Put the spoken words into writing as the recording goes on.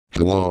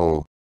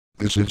Hello.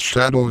 This is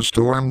Shadow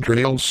Storm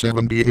Trail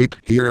 78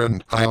 here,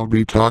 and I'll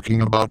be talking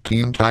about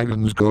Teen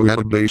Titans Go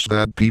Hatebase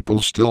that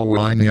people still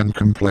whine and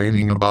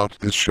complaining about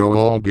this show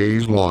all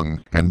days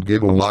long and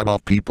give a lot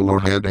of people a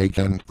headache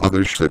and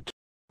other shit.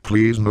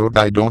 Please note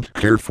I don't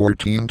care for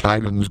Teen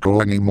Titans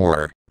Go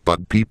anymore,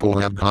 but people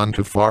have gone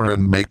too far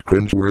and make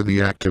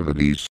cringeworthy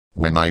activities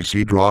when I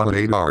see draw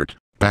hate art,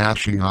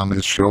 bashing on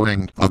this show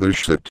and other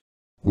shit.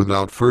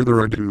 Without further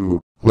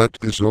ado, let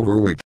this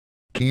over with.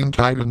 Teen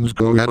Titans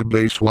Go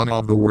Hatebase, one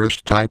of the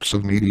worst types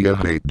of media,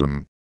 hate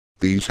them.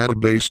 These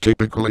hatebase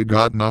typically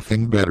got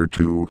nothing better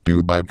to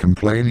do by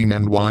complaining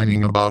and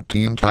whining about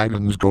Teen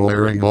Titans Go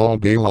airing all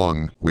day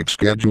long, with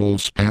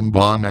schedules spam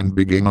bomb and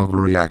begin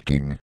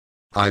overreacting.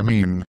 I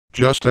mean,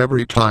 just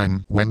every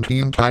time when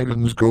Teen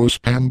Titans Go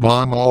spam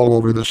bomb all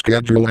over the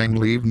schedule and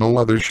leave no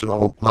other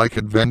show like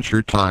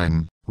Adventure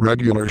Time,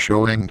 regular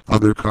showing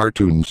other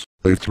cartoons,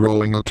 they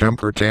throwing a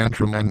temper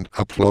tantrum and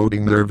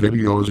uploading their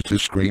videos to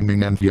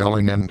screaming and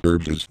yelling and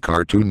urges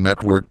Cartoon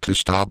Network to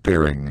stop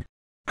airing.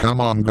 Come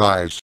on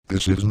guys,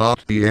 this is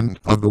not the end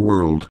of the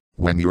world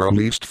when your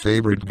least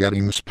favorite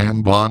getting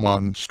spam bomb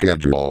on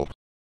schedule.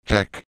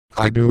 Heck,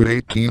 I do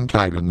hate Teen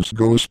Titans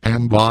Go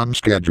spam bomb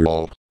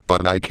schedule,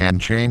 but I can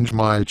change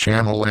my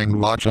channel and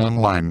watch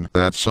online.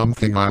 That's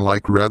something I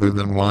like rather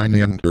than whine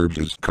and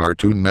urges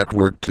Cartoon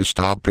Network to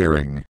stop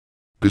airing.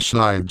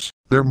 Besides,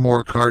 they're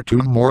more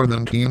cartoon more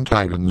than Teen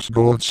Titans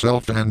Go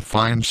itself, and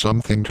find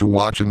something to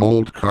watch an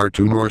old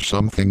cartoon or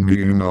something new,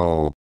 you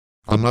know.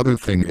 Another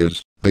thing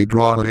is, they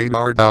draw hate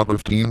art out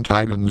of Teen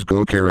Titans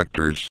Go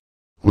characters.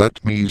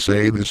 Let me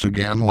say this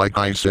again like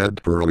I said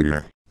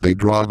earlier, they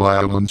draw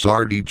violence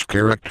art each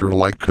character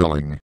like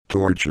killing,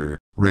 torture,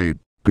 rape,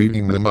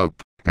 beating them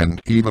up, and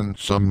even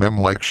some meme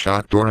like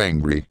shocked or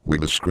angry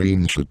with a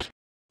screenshot.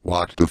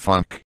 What the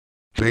fuck?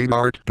 Hate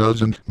art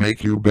doesn't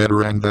make you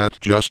better, and that's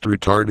just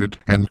retarded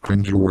and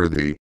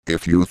cringeworthy,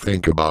 if you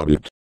think about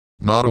it.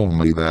 Not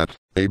only that,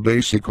 they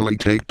basically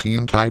take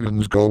Teen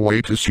Titans Go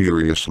way too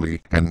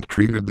seriously and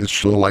treated this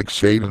show like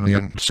Satan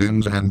and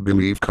sins and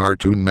believe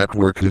Cartoon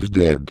Network is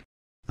dead.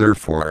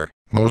 Therefore,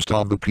 most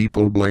of the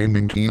people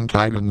blaming Teen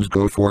Titans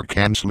Go for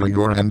canceling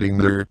or ending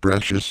their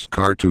precious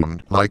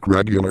cartoon like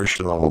regular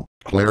show,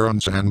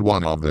 Clarence and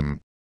one of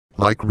them.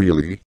 Like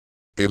really?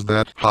 Is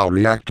that how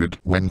reacted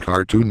when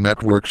Cartoon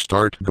Network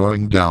start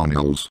going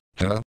downhills,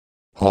 huh?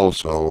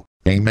 Also,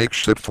 a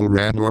makeshiftul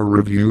rant or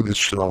review this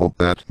show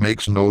that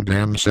makes no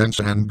damn sense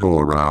and go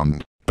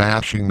around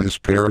bashing this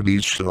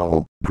parodies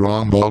show,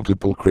 draw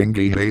multiple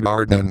cringy hate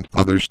art and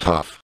other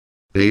stuff.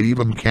 They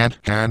even can't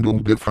handle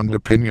different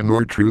opinion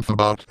or truth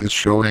about this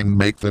show and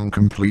make them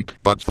complete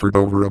butthurt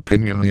over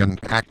opinion and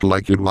act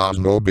like it was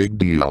no big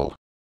deal.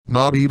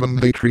 Not even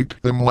they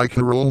treat them like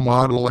a role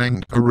model,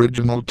 and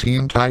original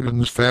Teen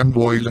Titans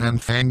fanboys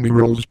and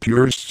fangirls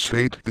purists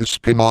hate this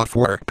spin-off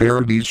or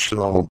parodies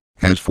show.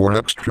 As for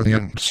extra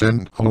and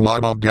send a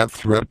lot of death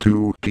threat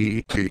to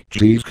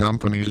TTG's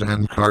companies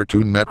and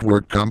Cartoon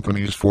Network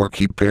companies for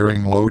keep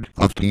airing load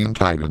of Teen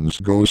Titans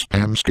Go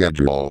spam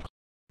schedule.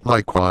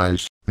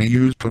 Likewise, they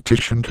use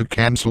petition to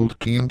cancel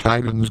Teen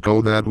Titans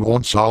Go that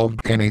won't solve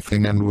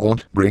anything and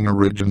won't bring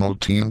original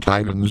Teen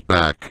Titans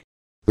back.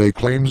 They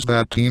claims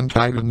that Teen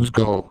Titans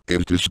Go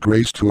is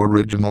disgrace to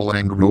original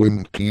and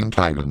ruined Teen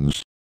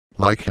Titans.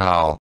 Like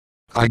how?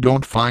 I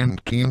don't find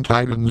Teen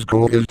Titans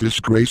Go is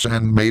disgrace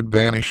and made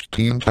banish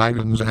Teen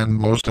Titans and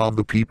most of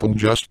the people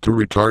just too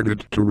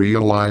retarded to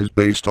realize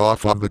based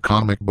off of the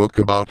comic book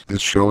about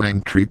this show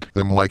and treat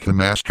them like a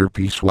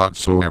masterpiece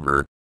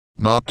whatsoever.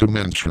 Not to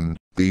mention,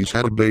 these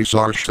hatebase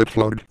are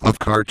shitload of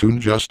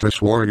cartoon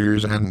justice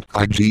warriors and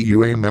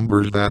IGUA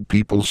members that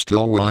people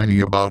still whiny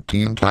about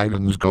Teen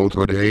Titans Go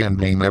today and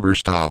they never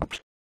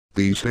stopped.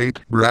 These hate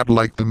brat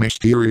like the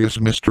mysterious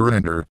Mr.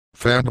 Enter,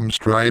 Phantom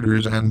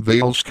Striders and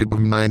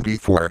Veilskibum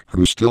 94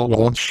 who still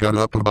won't shut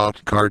up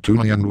about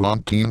cartooning and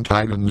want Teen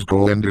Titans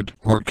Go ended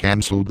or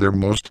cancelled their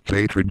most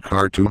hated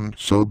cartoon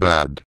so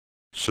bad.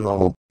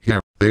 So, yeah,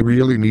 they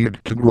really need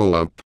to grow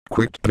up.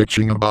 Quit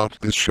bitching about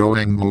this show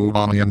and move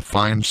on and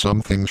find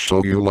something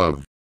show you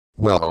love.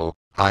 Well,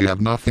 I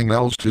have nothing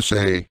else to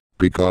say,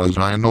 because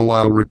I know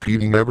while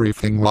repeating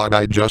everything what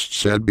I just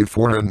said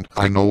before, and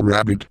I know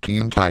rabid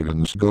Teen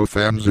Titans Go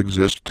fans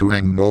exist too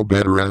and no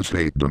better as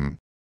hate them.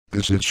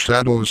 This is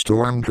Shadow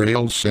Storm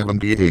Trail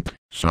 78,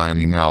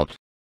 signing out.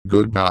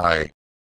 Goodbye.